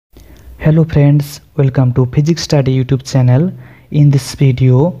Hello friends, welcome to Physics Study YouTube channel. In this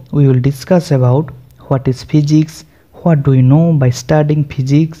video, we will discuss about what is physics, what do we know by studying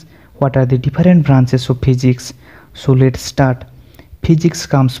physics, what are the different branches of physics. So let's start. Physics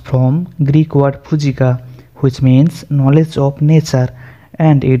comes from Greek word physika, which means knowledge of nature,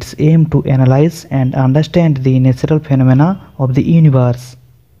 and its aim to analyze and understand the natural phenomena of the universe.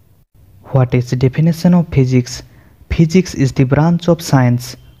 What is the definition of physics? Physics is the branch of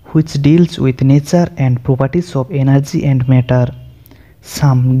science which deals with nature and properties of energy and matter.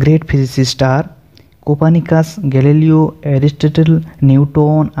 Some great physicists are Copernicus, Galileo, Aristotle,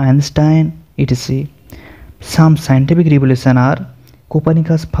 Newton, Einstein, etc. Some scientific revolutions are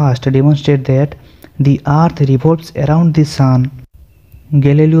Copernicus first demonstrated that the earth revolves around the sun.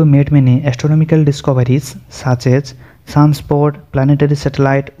 Galileo made many astronomical discoveries such as sunspot, planetary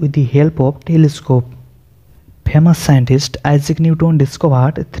satellite with the help of telescope. Famous scientist Isaac Newton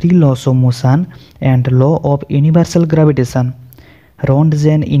discovered three laws of motion and law of universal gravitation.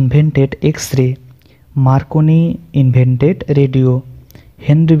 Röntgen invented X-ray. Marconi invented radio.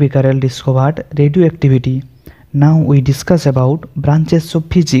 Henry Becquerel discovered radioactivity. Now we discuss about branches of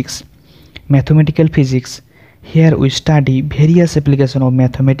physics. Mathematical physics. Here we study various applications of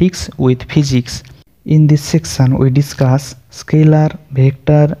mathematics with physics. In this section we discuss scalar,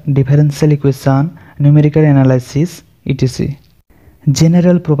 vector, differential equation, numerical analysis, etc.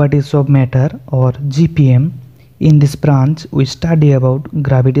 General properties of matter or GPM. In this branch we study about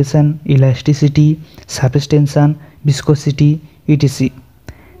gravitation, elasticity, surface tension, viscosity, etc.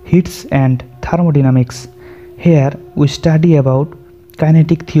 Heats and thermodynamics. Here we study about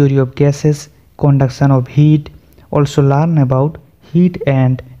kinetic theory of gases, conduction of heat, also learn about heat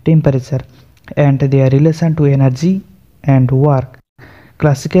and temperature and their relation to energy and work.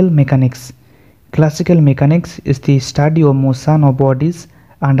 Classical mechanics. Classical mechanics is the study of motion of bodies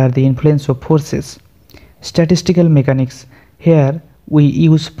under the influence of forces. Statistical mechanics. Here we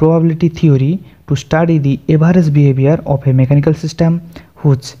use probability theory to study the average behavior of a mechanical system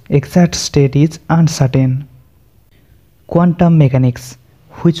whose exact state is uncertain. Quantum mechanics,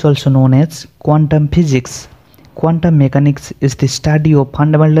 which also known as quantum physics. Quantum mechanics is the study of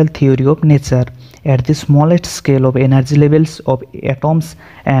fundamental theory of nature at the smallest scale of energy levels of atoms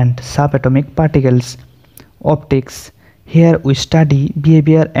and subatomic particles. Optics. Here we study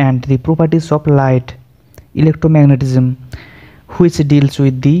behavior and the properties of light. Electromagnetism, which deals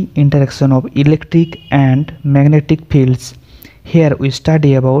with the interaction of electric and magnetic fields. Here we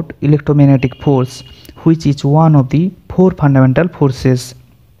study about electromagnetic force, which is one of the four fundamental forces.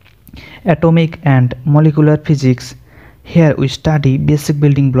 Atomic and molecular physics. Here we study basic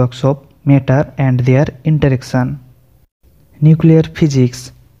building blocks of matter and their interaction. Nuclear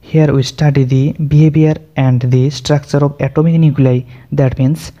physics. Here we study the behavior and the structure of atomic nuclei, that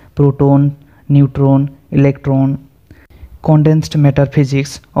means proton, neutron, electron. Condensed matter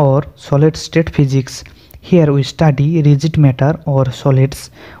physics or solid state physics. Here we study rigid matter or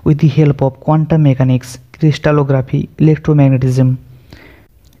solids with the help of quantum mechanics, crystallography, electromagnetism.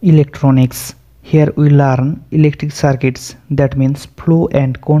 Electronics. Here we learn electric circuits, that means flow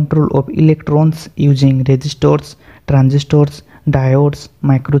and control of electrons using resistors, transistors, diodes,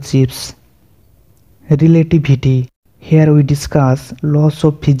 microchips. Relativity. Here we discuss laws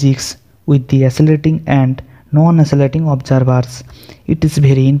of physics with the accelerating and non-accelerating observers. It is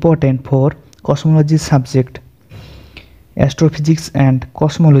very important for cosmology subject. Astrophysics and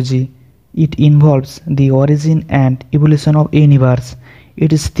Cosmology. It involves the origin and evolution of universe.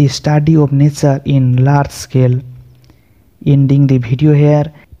 It is the study of nature in large scale. Ending the video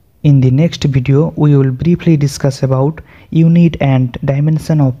here. In the next video we will briefly discuss about unit and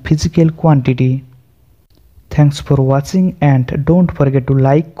dimension of physical quantity. Thanks for watching and don't forget to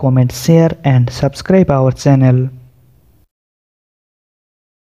like, comment, share and subscribe our channel.